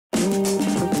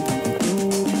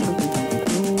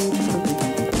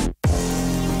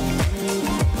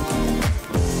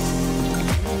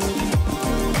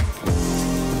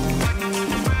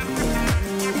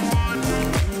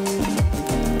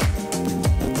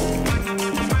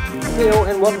Heyo,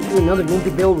 and welcome to another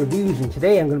NinjaBill Reviews, and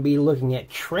today I'm going to be looking at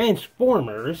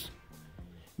Transformers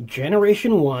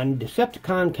Generation 1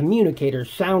 Decepticon Communicator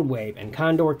Soundwave and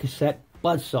Condor Cassette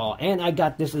Buzzsaw. And I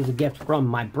got this as a gift from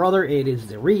my brother. It is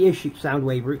the reissue,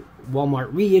 Soundwave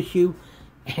Walmart reissue,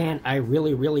 and I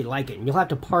really like it. And you'll have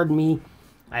to pardon me,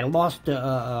 I lost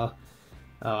a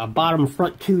bottom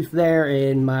front tooth there,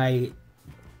 and my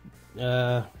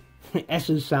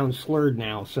S's sound slurred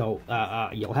now, so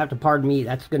you'll have to pardon me.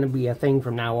 That's going to be a thing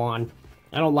from now on.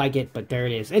 I don't like it, but there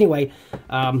it is. Anyway,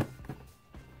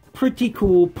 pretty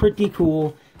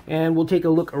cool, and we'll take a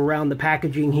look around the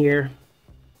packaging here.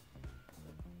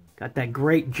 Got that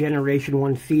great Generation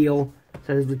 1 feel.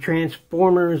 Says the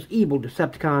Transformers Evil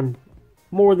Decepticon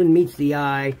more than meets the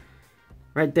eye.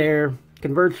 Right there.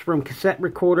 Converts from cassette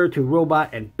recorder to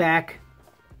robot and back.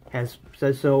 Says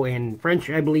so in French,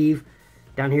 I believe.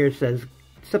 Down here it says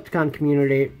Decepticon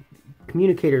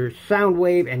Communicator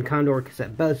Soundwave and Condor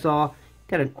Cassette Buzzsaw.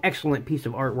 Got an excellent piece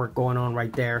of artwork going on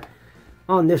right there.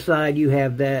 On this side you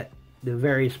have the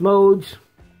various modes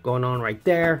going on right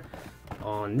there.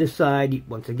 On this side,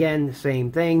 once again, the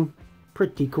same thing.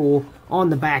 Pretty cool. On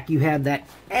the back you have that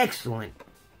excellent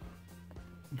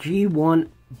G1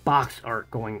 box art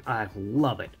going. I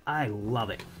love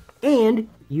it. And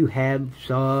you have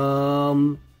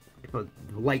some, if the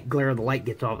glare of the light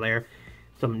gets off there,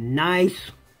 some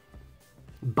nice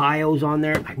bios on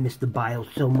there. I miss the bios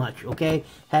so much, okay?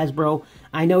 Hasbro,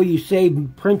 I know you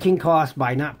save printing costs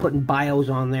by not putting bios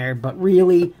on there, but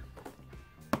really,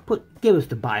 give us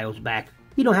the bios back.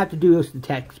 You don't have to do us the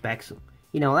tech specs.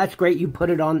 You know, that's great. You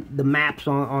put it on the maps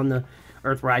on the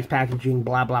Earthrise packaging,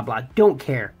 blah, blah, blah. Don't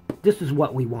care. This is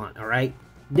what we want, all right?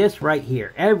 This right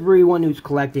here. Everyone who's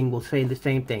collecting will say the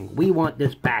same thing. We want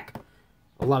this back.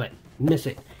 I love it. Miss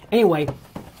it. Anyway,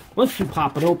 once you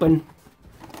pop it open,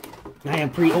 I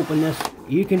have pre-opened this.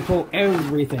 You can pull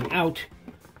everything out.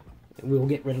 We'll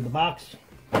get rid of the box.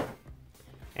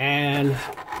 And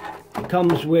it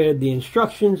comes with the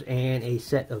instructions and a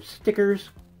set of stickers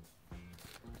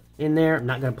in there. I'm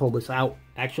not going to pull this out.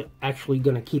 Actually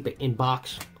going to keep it in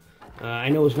box. I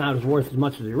know it's not worth as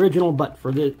much as the original, but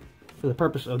for the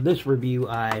purpose of this review,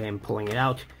 I am pulling it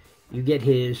out. You get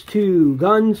his two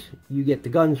guns. You get the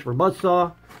guns for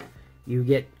Buzzsaw. You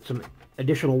get some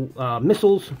additional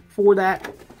missiles for that.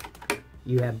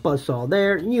 You have Buzzsaw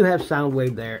there, and you have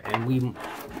Soundwave there,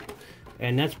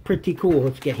 and that's pretty cool.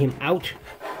 Let's get him out.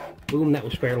 Boom, that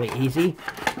was fairly easy.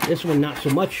 This one, not so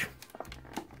much.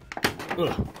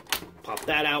 Ugh. Pop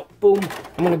that out. Boom.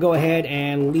 I'm going to go ahead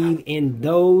and leave in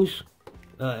those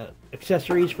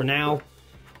accessories for now.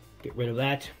 Get rid of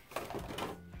that.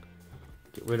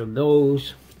 Get rid of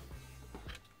those.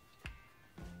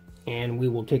 And we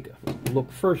will take a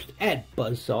look first at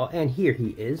Buzzsaw. And here he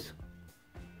is.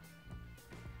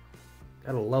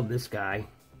 Gotta love this guy.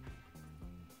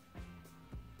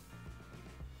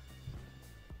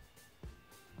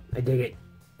 I dig it.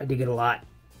 I dig it a lot.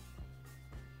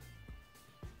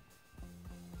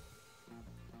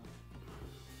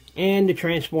 And to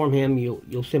transform him,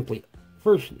 you'll simply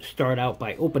first start out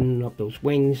by opening up those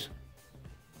wings.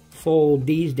 Fold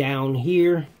these down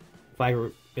here,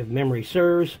 if memory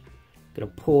serves. Gonna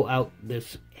pull out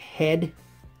this head.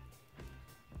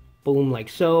 Boom, like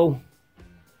so.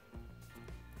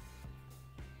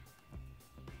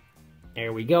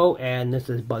 There we go, and this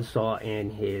is Buzzsaw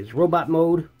in his robot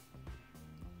mode.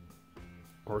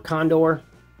 Or Condor.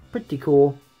 Pretty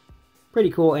cool.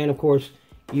 And of course,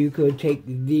 you could take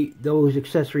those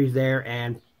accessories there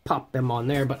and pop them on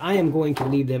there, but I am going to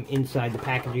leave them inside the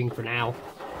packaging for now.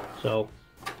 So,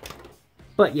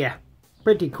 but yeah,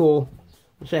 pretty cool.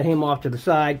 We'll set him off to the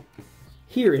side.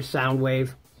 Here is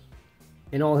Soundwave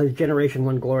in all his Generation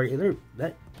 1 glory.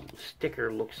 That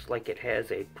sticker looks like it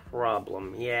has a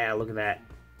problem. Yeah, look at that.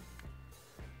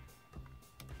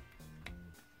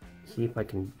 See if I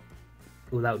can,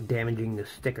 without damaging the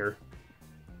sticker,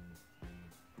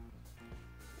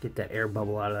 get that air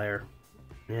bubble out of there.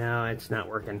 No, it's not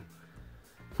working.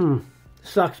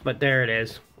 Sucks, but there it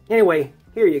is. Anyway,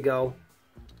 here you go.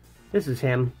 This is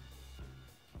him.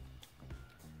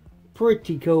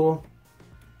 Pretty cool.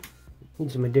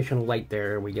 Need some additional light there.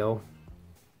 There we go.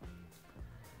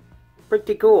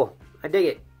 Pretty cool. I dig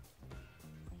it.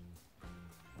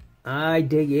 I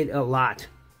dig it a lot.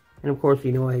 And of course,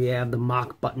 you know, you have the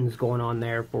mock buttons going on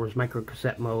there for his micro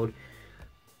cassette mode.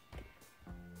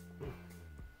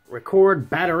 Record,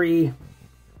 battery,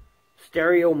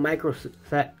 stereo micro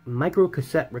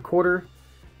cassette recorder.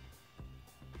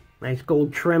 Nice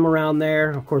gold trim around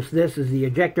there. Of course, this is the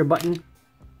ejector button.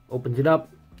 Opens it up.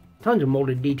 Tons of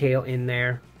molded detail in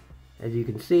there, as you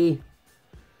can see.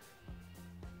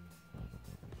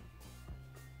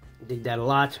 dig that a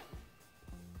lot.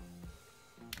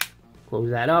 Close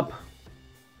that up.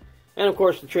 And of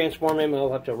course, to transform him,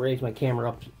 I'll have to raise my camera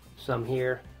up some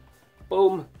here.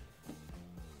 Boom.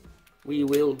 We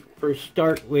will first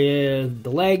start with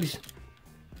the legs.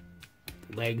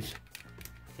 Legs.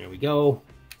 There we go.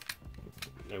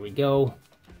 There we go.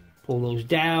 Pull those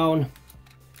down.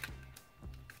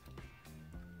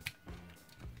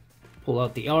 Pull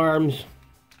out the arms.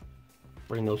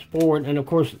 Bring those forward. And of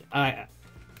course,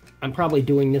 I'm probably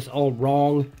doing this all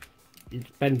wrong. It's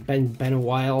been a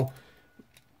while.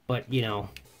 But, you know,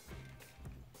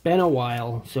 been a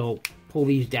while. So, pull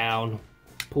these down.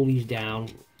 Pull these down.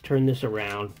 Turn this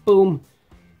around. Boom.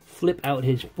 Flip out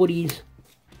his footies.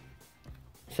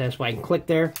 Satisfying click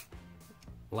there.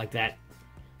 Like that.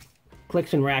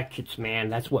 Clicks and ratchets, man.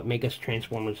 That's what make us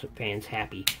Transformers fans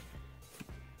happy.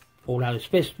 Hold out his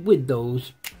fist with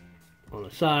those on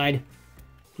the side.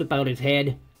 Flip out his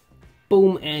head.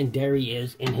 Boom. And there he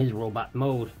is in his robot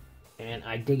mode. And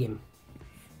I dig him.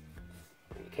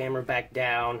 Bring the camera back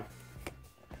down.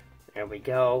 There we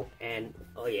go. And,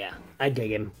 oh yeah, I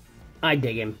dig him. I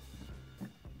dig him.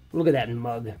 Look at that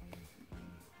mug.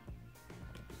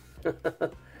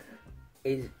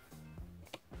 There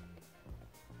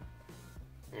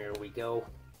we go.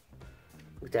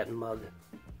 Look at that mug.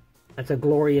 That's a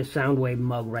glorious Soundwave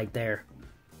mug right there.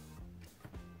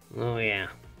 Oh yeah.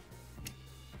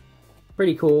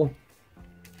 Pretty cool.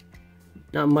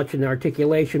 Not much in the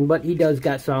articulation, but he does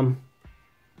got some.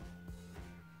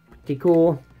 Pretty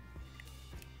cool.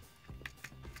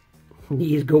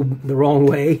 Knees go the wrong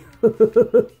way.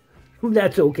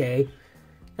 That's okay.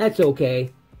 That's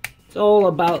okay. It's all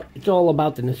about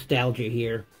the nostalgia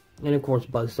here. And of course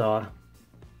Buzzsaw.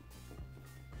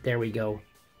 There we go.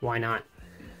 Why not?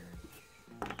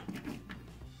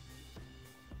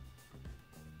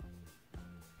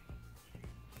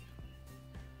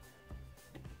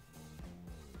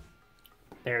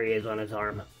 There he is on his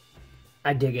arm.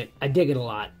 I dig it. I dig it a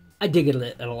lot. I dig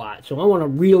it a lot. So I want to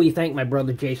really thank my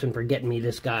brother Jason for getting me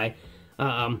this guy.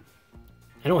 I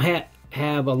don't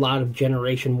have a lot of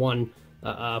Generation 1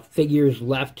 figures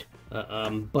left.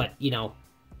 But, you know,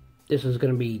 this is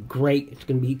going to be great. It's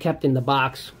going to be kept in the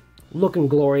box. Looking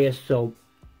glorious. So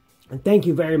thank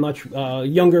you very much,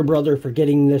 younger brother, for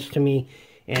getting this to me.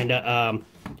 And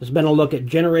there's been a look at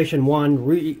Generation 1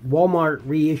 Walmart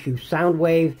reissue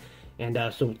Soundwave. And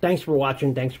so thanks for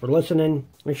watching. Thanks for listening.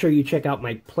 Make sure you check out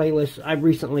my playlist. I've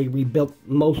recently rebuilt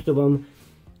most of them.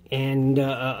 And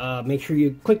make sure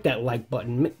you click that like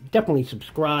button. Definitely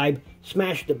subscribe.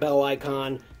 Smash the bell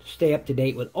icon to stay up to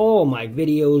date with all my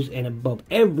videos. And above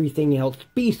everything else,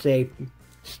 be safe,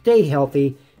 stay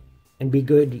healthy, and be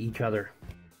good to each other.